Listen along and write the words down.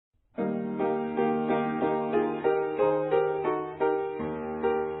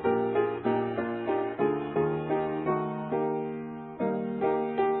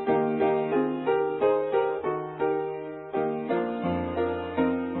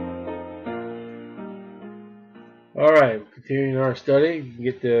All right, continuing our study. You can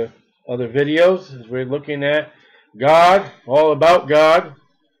get the other videos as we're looking at God, all about God.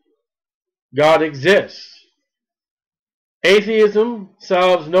 God exists. Atheism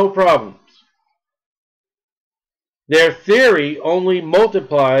solves no problems. Their theory only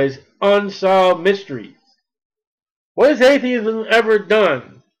multiplies unsolved mysteries. What has atheism ever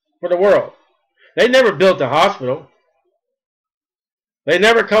done for the world? They never built a hospital. They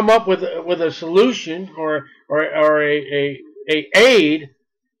never come up with a solution or a aid.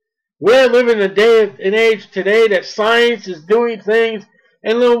 We're living in a day and age today that science is doing things,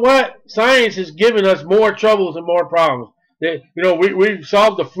 and you know what? Science is giving us more troubles and more problems. We've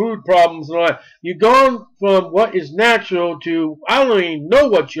solved the food problems and all that. You've gone from what is natural to I don't even know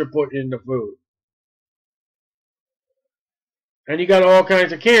what you're putting in the food, and you got all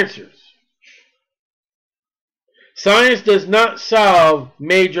kinds of cancers. Science does not solve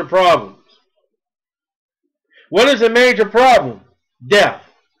major problems. What is a major problem? Death.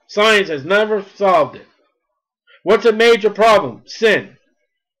 Science has never solved it. What's a major problem? Sin.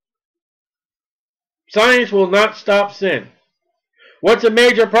 Science will not stop sin. What's a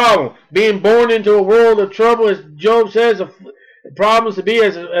major problem? Being born into a world of trouble, as Job says, the problems to be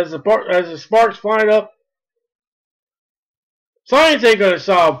as the sparks flying up. Science ain't going to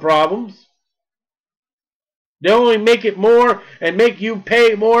solve problems. They only make it more and make you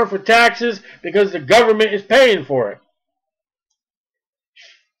pay more for taxes because the government is paying for it.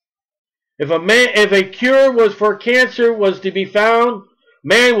 If a cure was for cancer was to be found,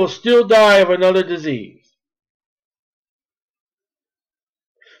 man will still die of another disease.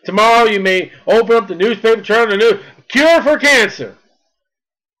 Tomorrow you may open up the newspaper, turn on the news, cure for cancer.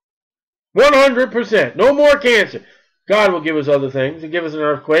 100%. No more cancer. God will give us other things. He'll give us an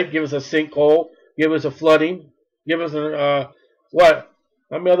earthquake, give us a sinkhole, give us a flooding, give us what?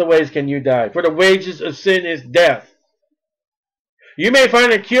 How many other ways can you die? For the wages of sin is death. You may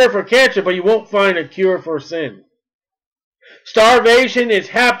find a cure for cancer, but you won't find a cure for sin. Starvation is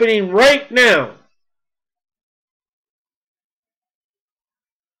happening right now.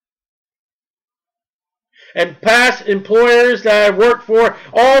 And past employers that I've worked for,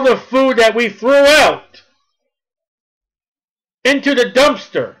 all the food that we threw out into the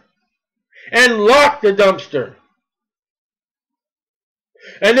dumpster and locked the dumpster.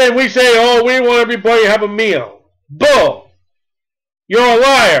 And then we say, oh, we want everybody to have a meal. Bull! You're a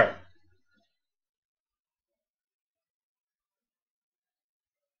liar.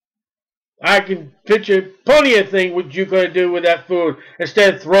 I can picture plenty of things what you're going to do with that food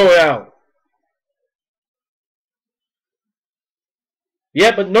instead of throw it out.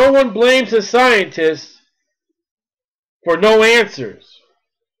 Yeah, but no one blames the scientists for no answers.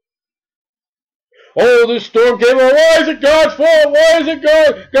 Oh, this storm came on. Why is it God's fault? Why is it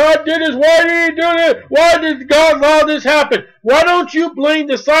God? God did this. Why did he do this? Why did God allow this happen? Why don't you blame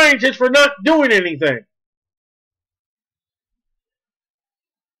the scientists for not doing anything?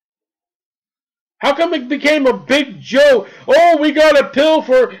 How come it became a big joke? Oh, we got a pill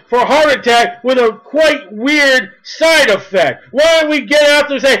for heart attack with a quite weird side effect. Why don't we get out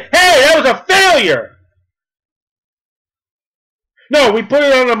there and say, hey, that was a failure? No, we put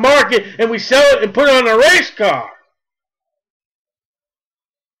it on the market and we sell it and put it on a race car.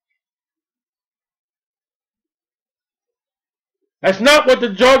 That's not what the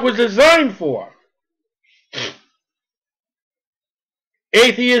drug was designed for.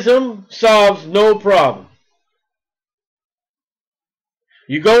 Atheism solves no problem.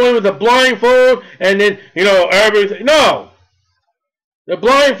 You go in with a blindfold and then, everything. No. The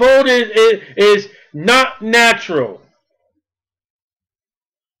blindfold is not natural.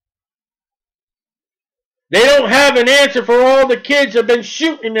 They don't have an answer for all the kids that have been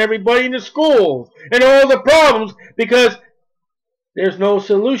shooting everybody in the schools and all the problems because there's no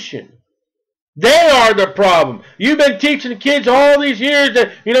solution. They are the problem. You've been teaching the kids all these years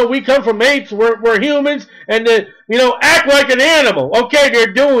that, we come from apes, we're humans, and that, act like an animal. Okay,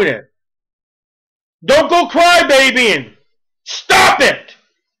 they're doing it. Don't go crybabying. Stop it.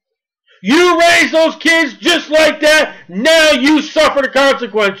 You raise those kids just like that, now you suffer the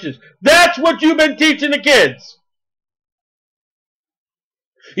consequences. That's what you've been teaching the kids.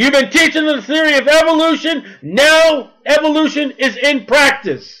 You've been teaching them the theory of evolution, now evolution is in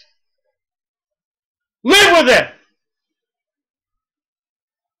practice. Live with it.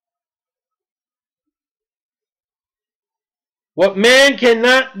 What man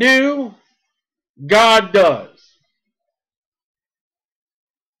cannot do, God does.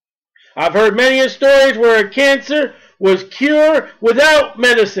 I've heard many stories where a cancer was cured without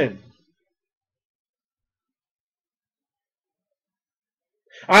medicine.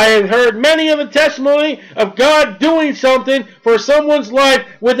 I have heard many of the testimony of God doing something for someone's life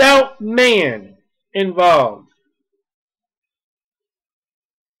without man involved.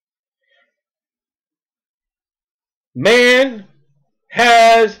 Man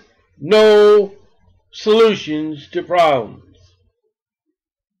has no solutions to problems.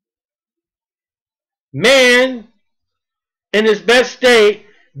 Man, in his best state,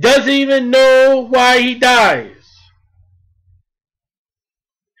 doesn't even know why he dies.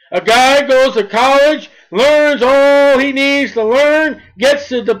 A guy goes to college, learns all he needs to learn, gets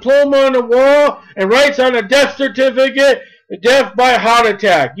the diploma on the wall, and writes on a death certificate, death by heart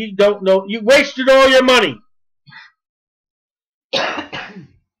attack. You don't know. You wasted all your money.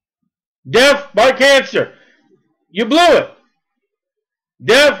 Death by cancer. You blew it.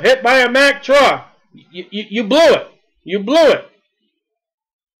 Death hit by a Mack truck. You blew it. You blew it.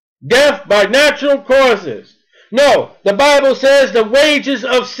 Death by natural causes. No, the Bible says the wages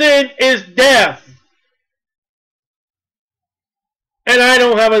of sin is death. And I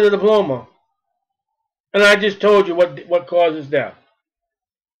don't have a diploma. And I just told you what causes death.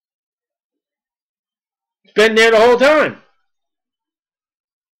 It's been there the whole time.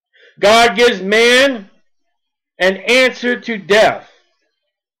 God gives man an answer to death.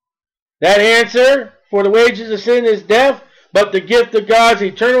 That answer for the wages of sin is death, but the gift of God's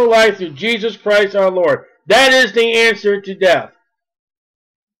eternal life through Jesus Christ our Lord. That is the answer to death.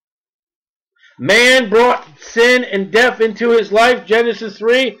 Man brought sin and death into his life, Genesis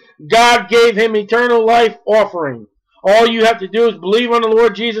 3. God gave him eternal life offering. All you have to do is believe on the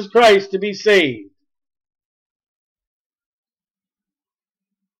Lord Jesus Christ to be saved.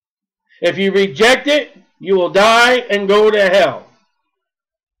 If you reject it, you will die and go to hell.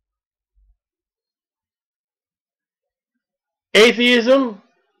 Atheism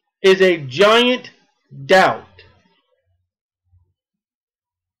is a giant doubt.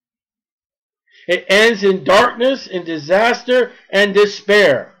 It ends in darkness, in disaster, and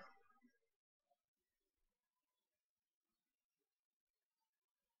despair.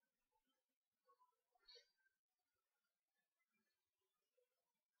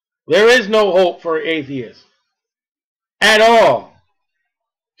 There is no hope for atheists at all.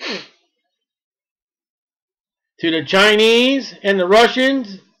 To the Chinese and the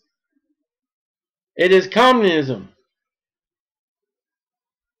Russians, it is communism.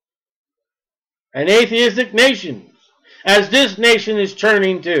 And atheistic nations, as this nation is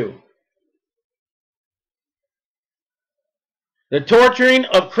turning to. The torturing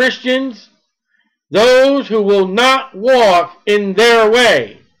of Christians, those who will not walk in their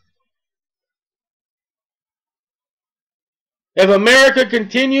way. If America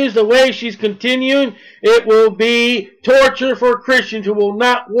continues the way she's continuing, it will be torture for Christians who will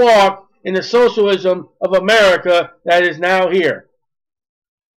not walk in the socialism of America that is now here.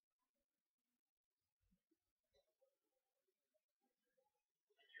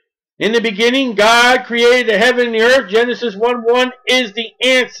 In the beginning, God created the heaven and the earth. Genesis 1:1 is the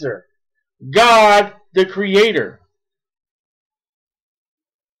answer. God, the Creator.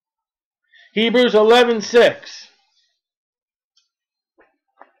 Hebrews 11:6.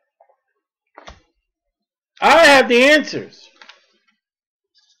 I have the answers.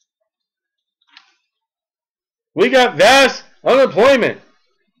 We got vast unemployment.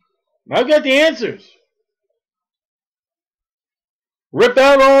 I've got the answers. Rip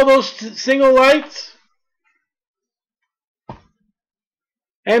out all those single lights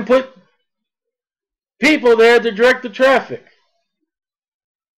and put people there to direct the traffic.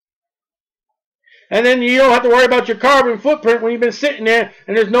 And then you don't have to worry about your carbon footprint when you've been sitting there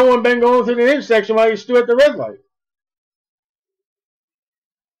and there's no one been going through the intersection while you stood at the red light.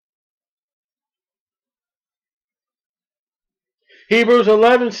 Hebrews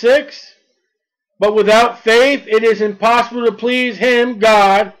 11:6. But without faith it is impossible to please him,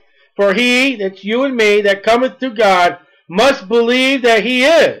 God. For he, that's you and me, that cometh to God, must believe that he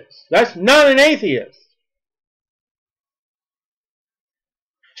is. That's not an atheist.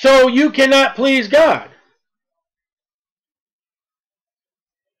 So you cannot please God.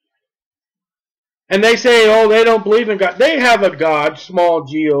 And they say, oh, they don't believe in God. They have a God, small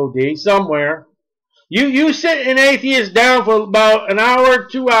G-O-D, somewhere. You sit an atheist down for about an hour,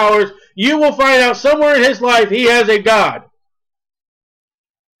 2 hours, you will find out somewhere in his life he has a God.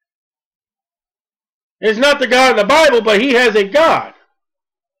 It's not the God of the Bible, but he has a God.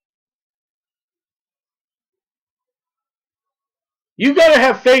 You've got to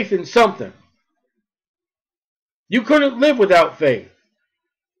have faith in something. You couldn't live without faith.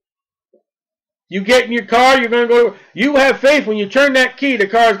 You get in your car, you're going to go. You have faith when you turn that key, the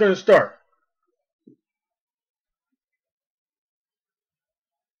car is going to start.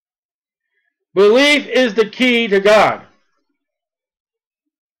 Belief is the key to God.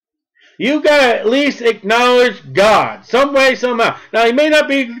 You got to at least acknowledge God, some way, somehow. Now, He may not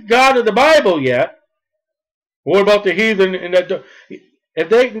be God of the Bible yet. What about the heathen? And that,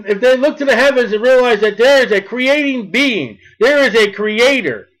 if they look to the heavens and realize that there is a creating being, there is a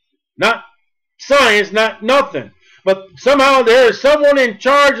creator, not science, not nothing, but somehow there is someone in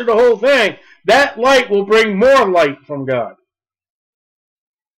charge of the whole thing, that light will bring more light from God.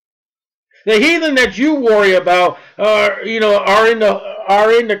 The heathen that you worry about are in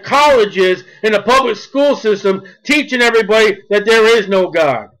the colleges, in the public school system, teaching everybody that there is no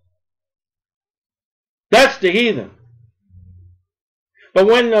God. That's the heathen. But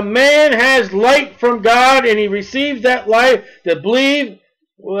when a man has light from God and he receives that light to believe,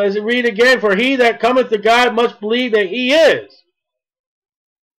 well, as it read again, for he that cometh to God must believe that He is.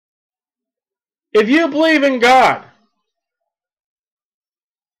 If you believe in God,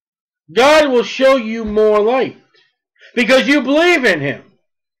 God will show you more light because you believe in Him.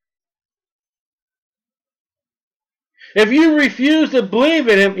 If you refuse to believe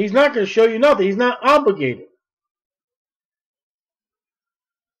in Him, He's not going to show you nothing. He's not obligated.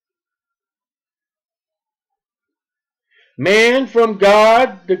 Man from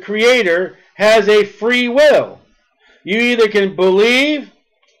God, the Creator, has a free will. You either can believe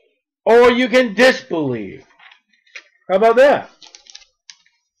or you can disbelieve. How about that?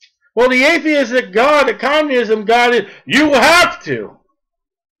 Well, the atheistic God, the communism God is, you have to.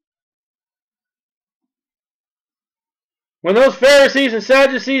 When those Pharisees and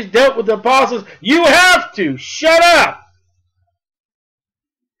Sadducees dealt with the apostles, you have to. Shut up.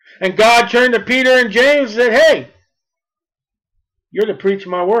 And God turned to Peter and James and said, hey, you're to preach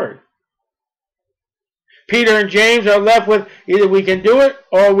my word. Peter and James are left with either we can do it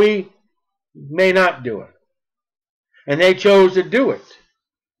or we may not do it. And they chose to do it.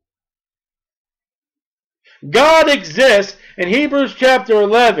 God exists in Hebrews chapter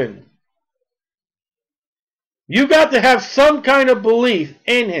 11. You got to have some kind of belief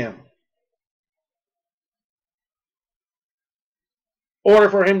in Him in order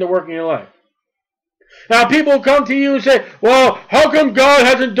for Him to work in your life. Now people come to you and say, well, how come God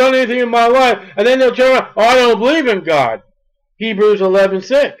hasn't done anything in my life? And then they'll turn around, oh, I don't believe in God. Hebrews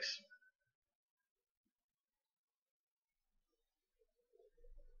 11:6.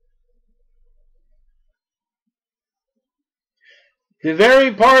 The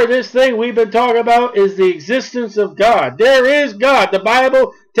very part of this thing we've been talking about is the existence of God. There is God. The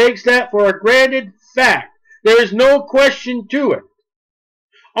Bible takes that for a granted fact. There is no question to it.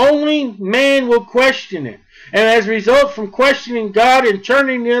 Only man will question it. And as a result from questioning God and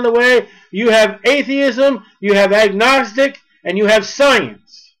turning the other way, you have atheism, you have agnostic, and you have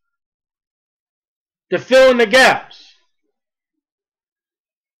science to fill in the gaps.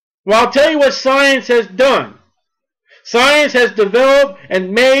 Well, I'll tell you what science has done. Science has developed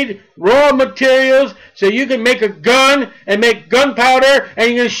and made raw materials so you can make a gun and make gunpowder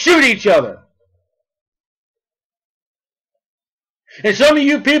and you can shoot each other. And some of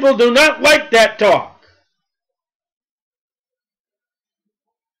you people do not like that talk.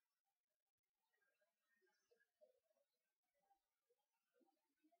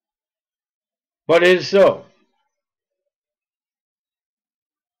 But it is so.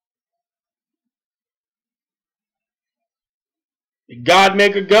 Did God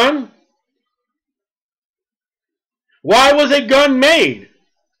make a gun? Why was a gun made?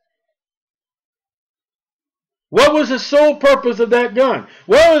 What was the sole purpose of that gun?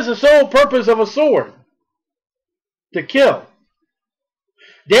 What was the sole purpose of a sword? To kill.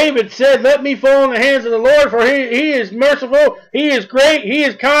 David said, let me fall in the hands of the Lord, for he is merciful, He is great, He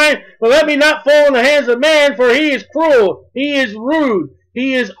is kind, but let me not fall in the hands of man, for he is cruel, he is rude,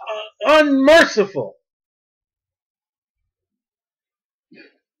 he is unmerciful.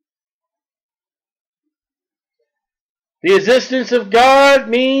 The existence of God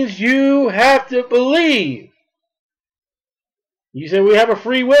means you have to believe. You say we have a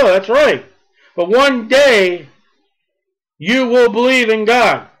free will, that's right. But one day, you will believe in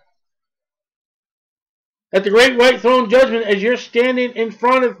God. At the great white throne judgment, as you're standing in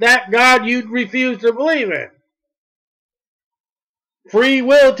front of that God you'd refuse to believe in. Free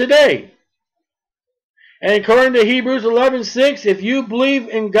will today. And according to Hebrews 11:6, if you believe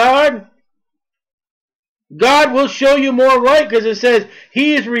in God, God will show you more light, because it says,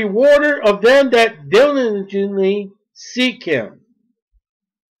 He is rewarder of them that diligently seek Him.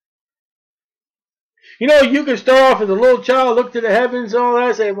 You know, you can start off as a little child, look to the heavens and all that,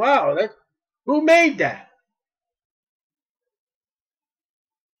 and say, wow, who made that?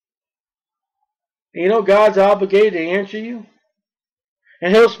 And you know God's obligated to answer you?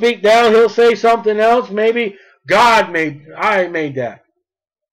 And he'll speak down, he'll say something else. Maybe I made that.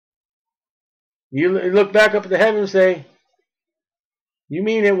 You look back up at the heavens and say, you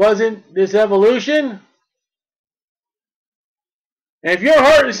mean it wasn't this evolution? And if your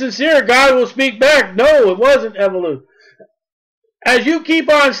heart is sincere, God will speak back, no, it wasn't evolution. As you keep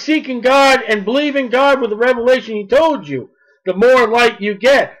on seeking God and believing God with the revelation He told you, the more light you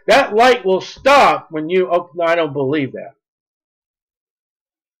get. That light will stop when you, oh, no, I don't believe that.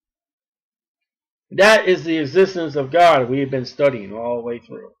 That is the existence of God we have been studying all the way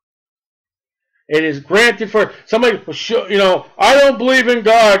through. It is granted for somebody, I don't believe in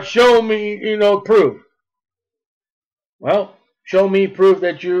God, show me, proof. Well, show me proof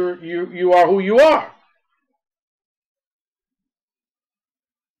that you are who you are.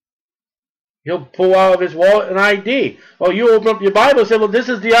 He'll pull out of his wallet an ID. Well, you open up your Bible and say, well, this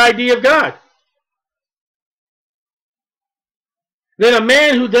is the ID of God. Then a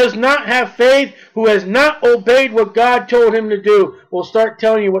man who does not have faith, who has not obeyed what God told him to do, will start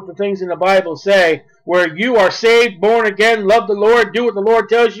telling you what the things in the Bible say, where you are saved, born again, love the Lord, do what the Lord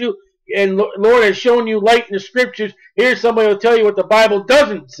tells you, and the Lord has shown you light in the Scriptures. Here's somebody who will tell you what the Bible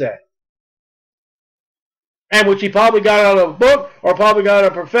doesn't say. And which he probably got out of a book, or probably got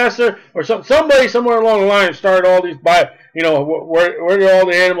out of a professor, or somebody somewhere along the line started all these Bible, where did all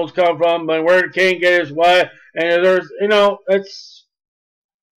the animals come from, and where did Cain get his wife, and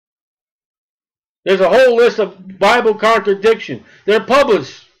there's a whole list of Bible contradictions. They're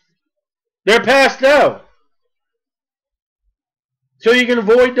published. They're passed out. So you can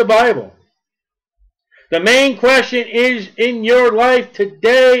avoid the Bible. The main question is in your life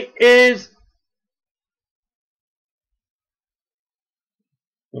today is,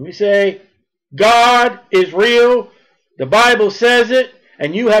 let me say, God is real. The Bible says it.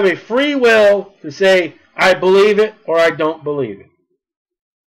 And you have a free will to say, I believe it or I don't believe it.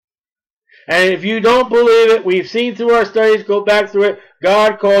 And if you don't believe it, we've seen through our studies, go back through it,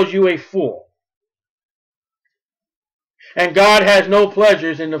 God calls you a fool. And God has no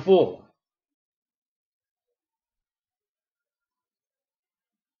pleasures in the fool.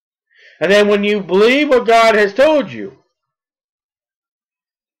 And then when you believe what God has told you,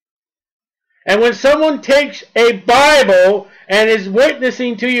 and when someone takes a Bible and is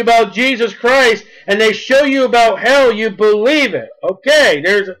witnessing to you about Jesus Christ, and they show you about hell, you believe it. Okay,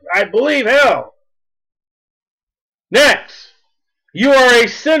 I believe hell. Next, you are a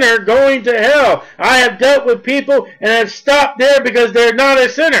sinner going to hell. I have dealt with people and have stopped there because they're not a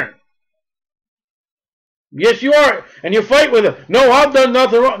sinner. Yes, you are. And you fight with them. No, I've done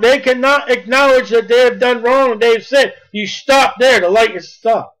nothing wrong. They cannot acknowledge that they have done wrong and they've sinned. You stop there. The light is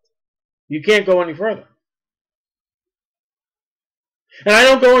stopped. You can't go any further. And I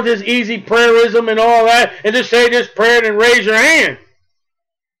don't go into this easy prayerism and all that and just say this prayer and raise your hand.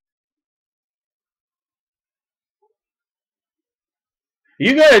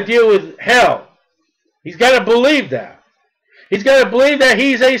 You got to deal with hell. He's got to believe that. He's got to believe that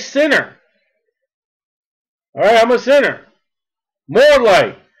he's a sinner. All right, I'm a sinner. More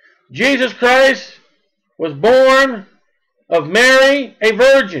light. Jesus Christ was born of Mary, a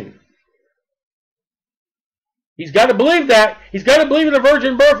virgin. He's got to believe that. He's got to believe in the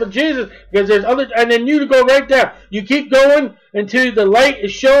virgin birth of Jesus, because there's other, and then you go right down. You keep going until the light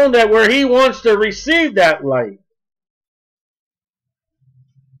is shown that where he wants to receive that light.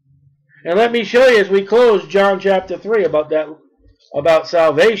 And let me show you as we close John chapter 3 about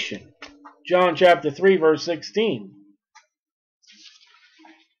salvation. John chapter 3 verse 16.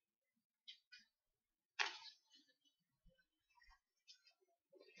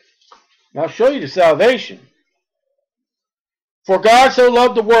 I'll show you the salvation. For God so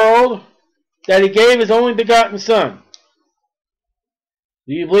loved the world that he gave his only begotten Son.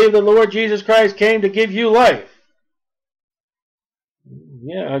 Do you believe the Lord Jesus Christ came to give you life?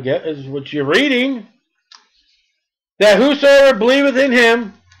 Yeah, I guess is what you're reading. That whosoever believeth in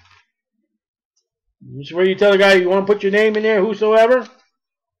him. This is where you tell the guy, you want to put your name in there, whosoever?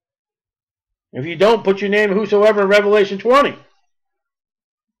 If you don't, put your name whosoever in Revelation 20.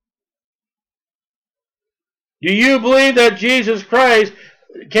 Do you believe that Jesus Christ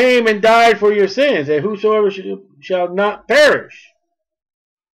came and died for your sins, that whosoever shall not perish,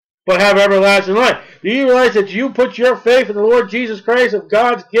 but have everlasting life? Do you realize that you put your faith in the Lord Jesus Christ, of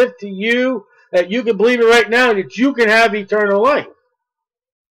God's gift to you, that you can believe it right now, that you can have eternal life?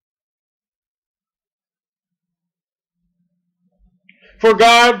 For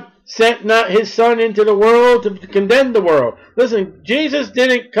God sent not his Son into the world to condemn the world. Listen, Jesus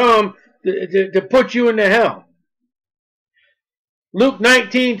didn't come to put you into hell. Luke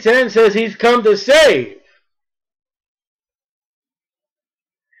 19:10 says he's come to save.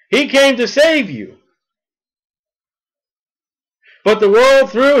 He came to save you. But the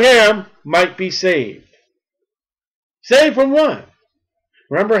world through him might be saved. Saved from what?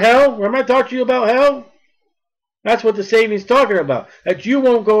 Remember hell? Remember I talked to you about hell? That's what the saving is talking about. That you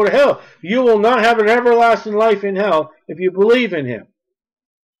won't go to hell. You will not have an everlasting life in hell if you believe in him.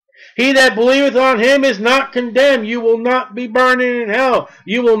 He that believeth on him is not condemned. You will not be burning in hell.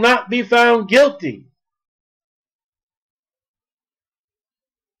 You will not be found guilty.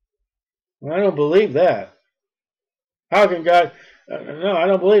 Well, I don't believe that. How can God... No, I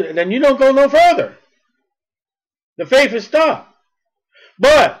don't believe it. Then you don't go no further. The faith is stopped.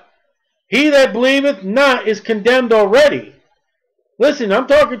 But he that believeth not is condemned already. Listen, I'm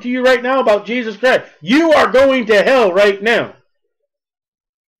talking to you right now about Jesus Christ. You are going to hell right now.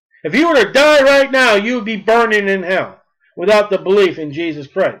 If you were to die right now, you would be burning in hell without the belief in Jesus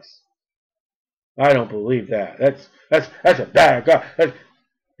Christ. I don't believe that. That's a bad God.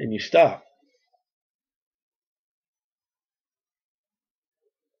 And you stop.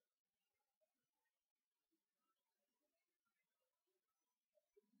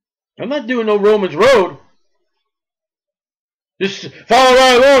 I'm not doing no Romans Road. Just follow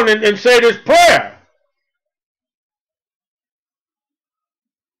right along and say this prayer.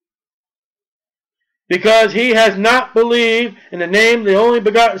 Because he has not believed in the name of the only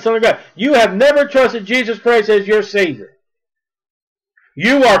begotten Son of God. You have never trusted Jesus Christ as your Savior.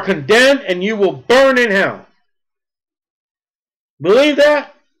 You are condemned and you will burn in hell. Believe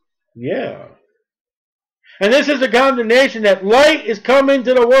that? Yeah. And this is the condemnation that light is come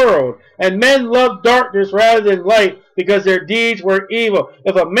into the world, and men love darkness rather than light because their deeds were evil.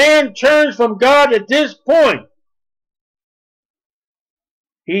 If a man turns from God at this point,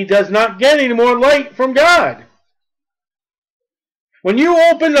 he does not get any more light from God. When you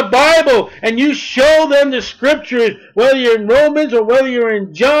open the Bible and you show them the scriptures, whether you're in Romans or whether you're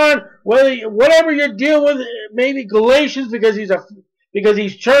in John, whatever you're dealing with, maybe Galatians because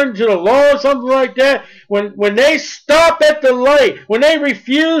he's turned to the law or something like that, when they stop at the light, when they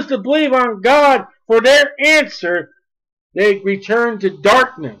refuse to believe on God for their answer, they return to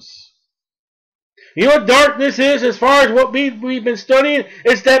darkness. You know what darkness is as far as what we've been studying?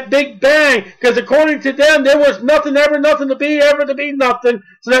 It's that Big Bang. Because according to them, there was nothing, ever nothing to be, ever to be nothing.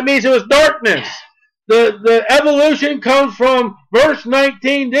 So that means it was darkness. The evolution comes from verse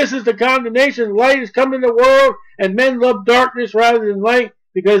 19. This is the condemnation. Light has come in the world, and men love darkness rather than light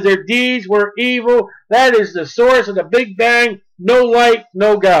because their deeds were evil. That is the source of the Big Bang. No light,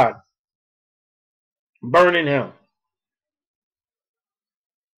 no God. Burn in hell.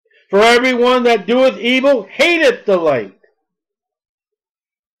 For everyone that doeth evil hateth the light.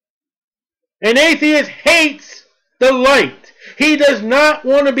 An atheist hates the light. He does not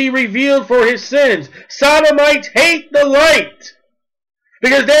want to be revealed for his sins. Sodomites hate the light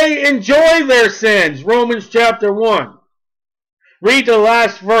because they enjoy their sins. Romans chapter 1. Read the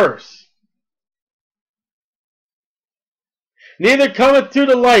last verse. Neither cometh to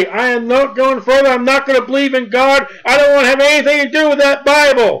the light. I am not going further. I'm not going to believe in God. I don't want to have anything to do with that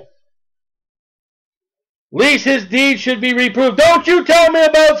Bible. Lest his deeds should be reproved. Don't you tell me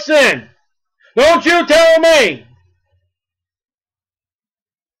about sin. Don't you tell me.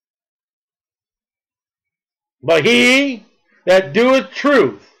 But he that doeth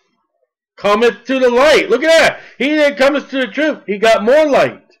truth cometh to the light. Look at that. He that cometh to the truth, he got more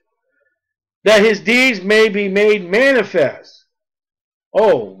light, that his deeds may be made manifest.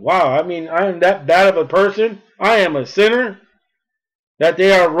 Oh, wow. I mean, I am that bad of a person. I am a sinner. That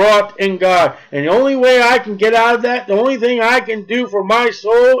they are wrought in God. And the only way I can get out of that, the only thing I can do for my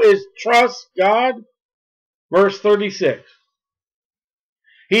soul is trust God. Verse 36.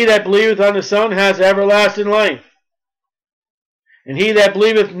 He that believeth on the Son has everlasting life. And he that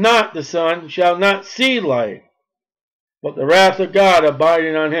believeth not the Son shall not see life, but the wrath of God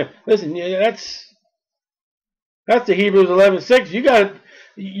abiding on him. Listen, that's the Hebrews 11:6.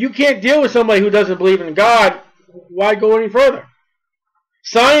 You can't deal with somebody who doesn't believe in God. Why go any further?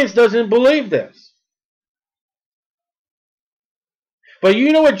 Science doesn't believe this. But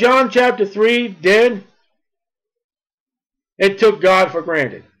you know what John chapter 3 did? It took God for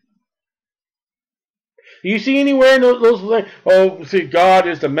granted. You see anywhere in those like, oh, see, God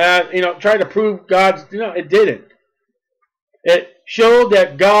is the man, try to prove God's, it didn't. It showed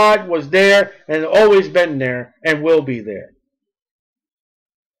that God was there and always been there and will be there.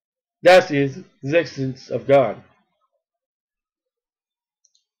 That's the existence of God.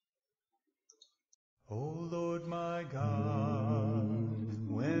 O Lord my God,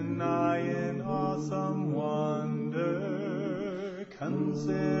 when I in awesome wonder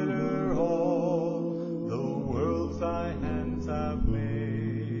consider all the worlds thy hands have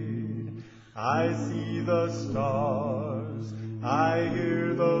made, I see the stars, I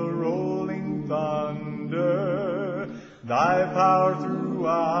hear the rolling thunder, thy power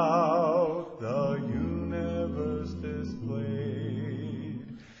throughout the universe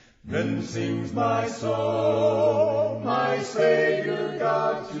displayed. Then sings my soul, my Savior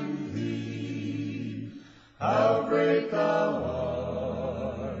God, to thee. How great thou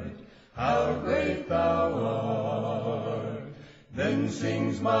art, how great thou art. Then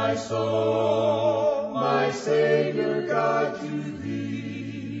sings my soul, my Savior God, to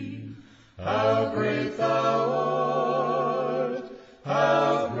thee. How great thou art,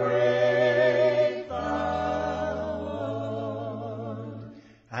 how great thou art.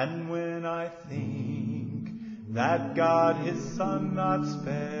 And when I think that God his Son not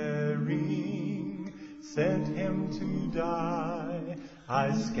sparing sent him to die,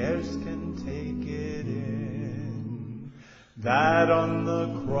 I scarce can take it in, that on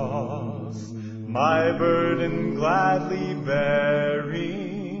the cross, my burden gladly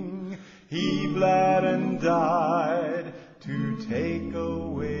bearing, he bled and died to take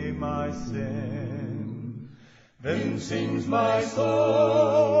away my sin. Then sings my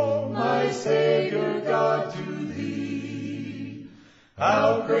soul, my Savior God, to thee.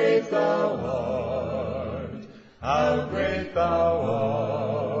 How great thou art, how great thou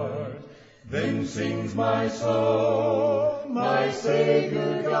art. Then sings my soul, my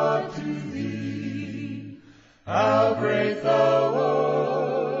Savior God, to thee. How great thou art.